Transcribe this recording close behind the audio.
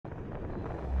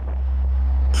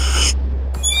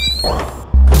Joining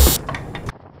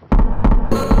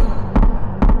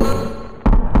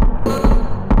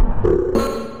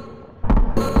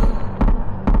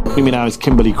me now is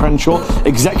Kimberlé Crenshaw,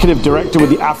 Executive Director with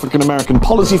the African American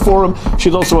Policy Forum.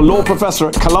 She's also a law professor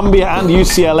at Columbia and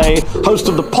UCLA, host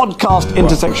of the podcast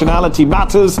Intersectionality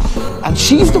Matters, and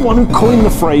she's the one who coined the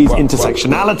phrase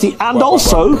intersectionality and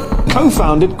also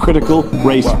co-founded critical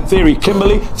race theory.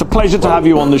 Kimberlé, it's a pleasure to have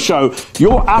you on the show.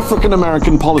 Your African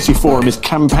American Policy Forum is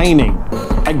campaigning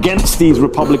against these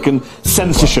Republican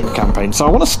censorship campaigns. So I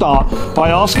want to start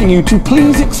by asking you to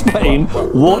please explain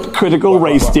what critical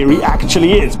race theory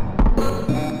actually is.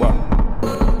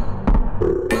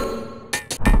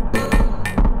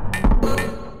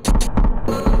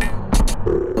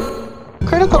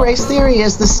 Critical race theory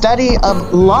is the study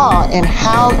of law and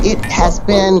how it has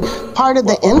been part of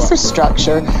the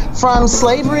infrastructure from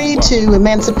slavery to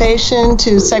emancipation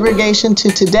to segregation to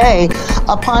today,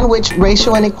 upon which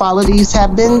racial inequalities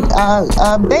have been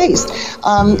based.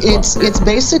 It's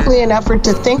basically an effort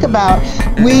to think about,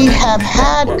 we have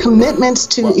had commitments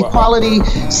to equality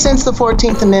since the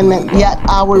 14th Amendment, yet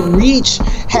our reach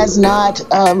has not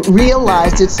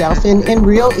realized itself in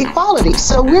real equality.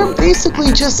 So we're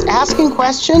basically just asking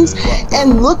questions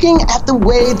and looking at the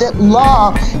way that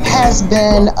law has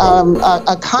been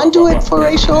a conduit for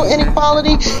racial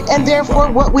inequality, and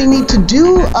therefore what we need to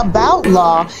do about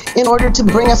law in order to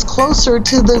bring us closer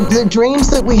to the dreams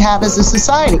that we have as a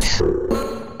society.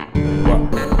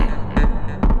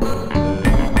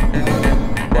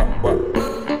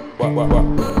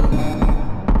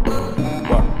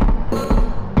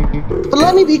 But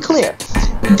let me be clear.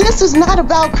 This is not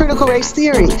about critical race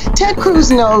theory. Ted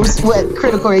Cruz knows what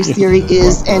critical race theory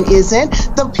is and isn't.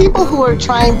 The people who are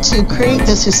trying to create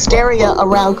this hysteria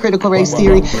around critical race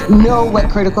theory know what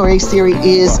critical race theory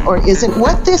is or isn't.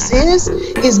 What this is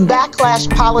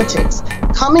backlash politics,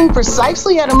 coming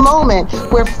precisely at a moment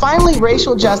where finally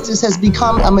racial justice has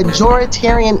become a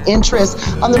majoritarian interest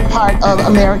on the part of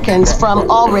Americans from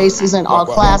all races and all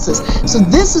classes. So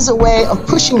this is a way of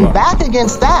pushing back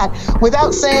against that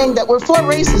without saying that we're for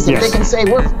racism. Yes. They can say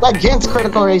we're against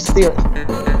critical race theory.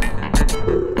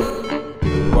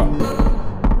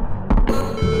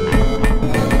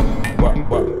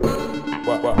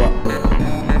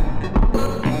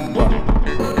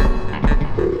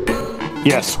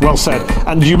 Yes, well said.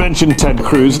 And you mentioned Ted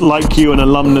Cruz, like you, an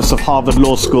alumnus of Harvard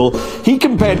Law School. He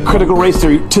compared critical race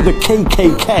theory to the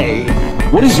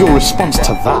KKK. What is your response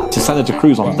to that, to Senator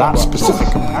Cruz on that specific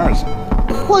comparison?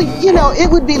 Well, you know, it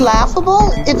would be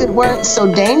laughable if it weren't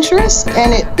so dangerous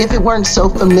and if it weren't so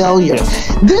familiar.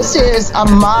 Yes. This is a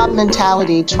mob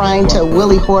mentality trying to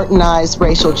Willie Hortonize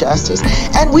racial justice.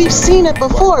 And we've seen it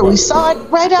before. We saw it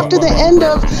right after the end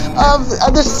of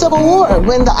the Civil War,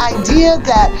 when the idea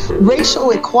that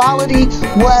racial equality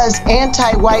was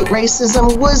anti-white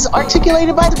racism was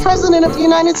articulated by the President of the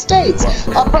United States,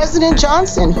 President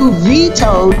Johnson, who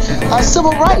vetoed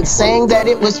civil rights, saying that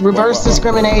it was reverse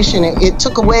discrimination. It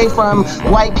took away from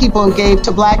white people and gave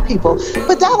to black people.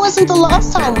 But that wasn't the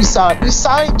last time we saw it. We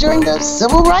saw it during the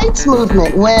civil rights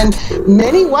movement, when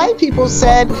many white people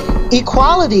said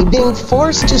equality, being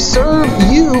forced to serve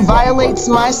you, violates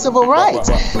my civil rights.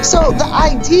 So the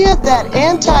idea that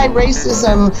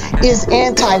anti-racism is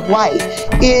anti-white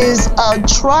is a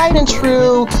tried and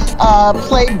true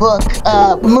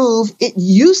playbook move. It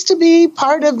used to be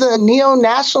part of the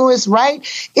neo-nationalist right.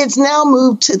 It's now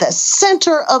moved to the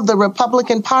center of the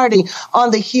Republican Party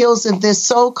on the heels of this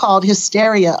so-called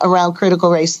hysteria around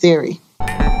critical race theory.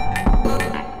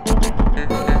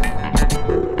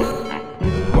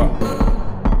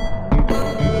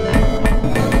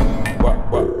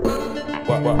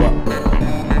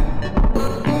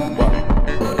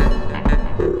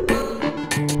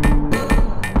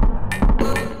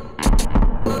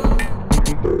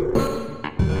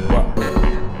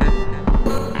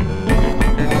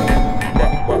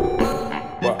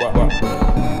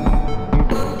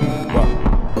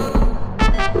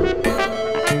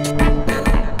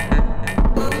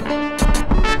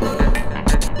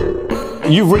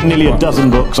 You've written nearly a dozen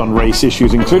books on race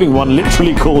issues, including one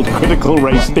literally called Critical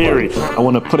Race Theory. I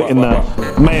want to put it in the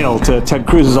mail to Ted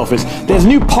Cruz's office. There's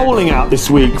new polling out this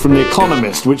week from The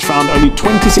Economist, which found only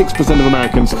 26% of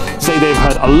Americans say they've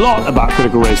heard a lot about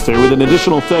critical race theory, with an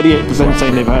additional 38%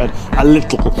 saying they've heard a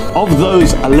little. Of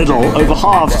those a little, over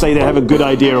half say they have a good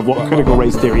idea of what critical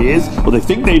race theory is, or they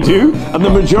think they do, and the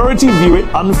majority view it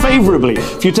unfavorably.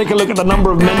 If you take a look at the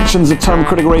number of mentions the term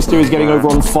critical race theory is getting over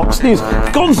on Fox News,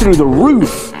 it's gone through the roof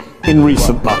in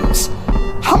recent months.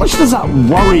 How much does that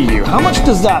worry you? How much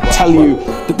does that tell you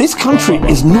that this country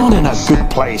is not in a good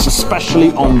place,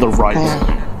 especially on the right?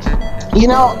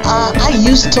 I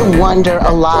used to wonder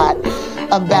a lot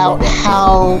about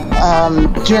how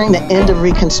during the end of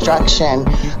Reconstruction,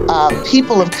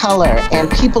 people of color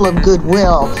and people of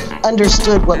goodwill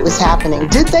understood what was happening.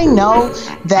 Did they know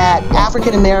that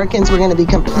African Americans were going to be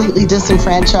completely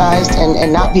disenfranchised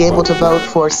and not be able to vote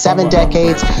for 7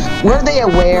 decades? Were they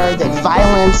aware that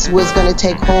violence was going to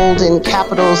take hold in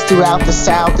capitals throughout the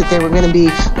South, that there were going to be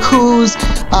coups?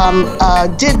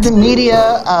 Did the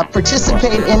media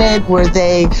participate in it? Were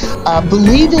they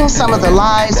believing some of the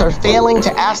lies or failing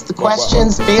to ask the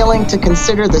questions, failing to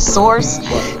consider the source?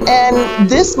 And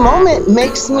this moment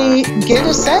makes me get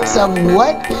a sense of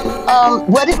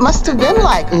what it must have been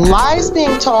like. Lies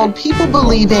being told, people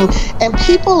believing, and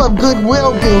people of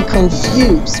goodwill being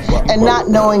confused and not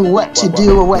knowing what to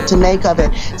do or what to make of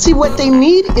it. See, what they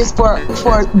need is for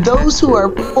those who are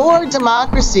for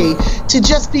democracy to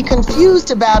just be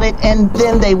confused about it, and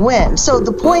then they win. So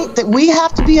the point that we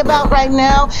have to be about right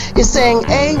now is saying,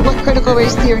 A, what critical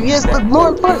race theory is, but more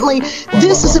importantly,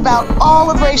 this is about all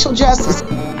of racial justice.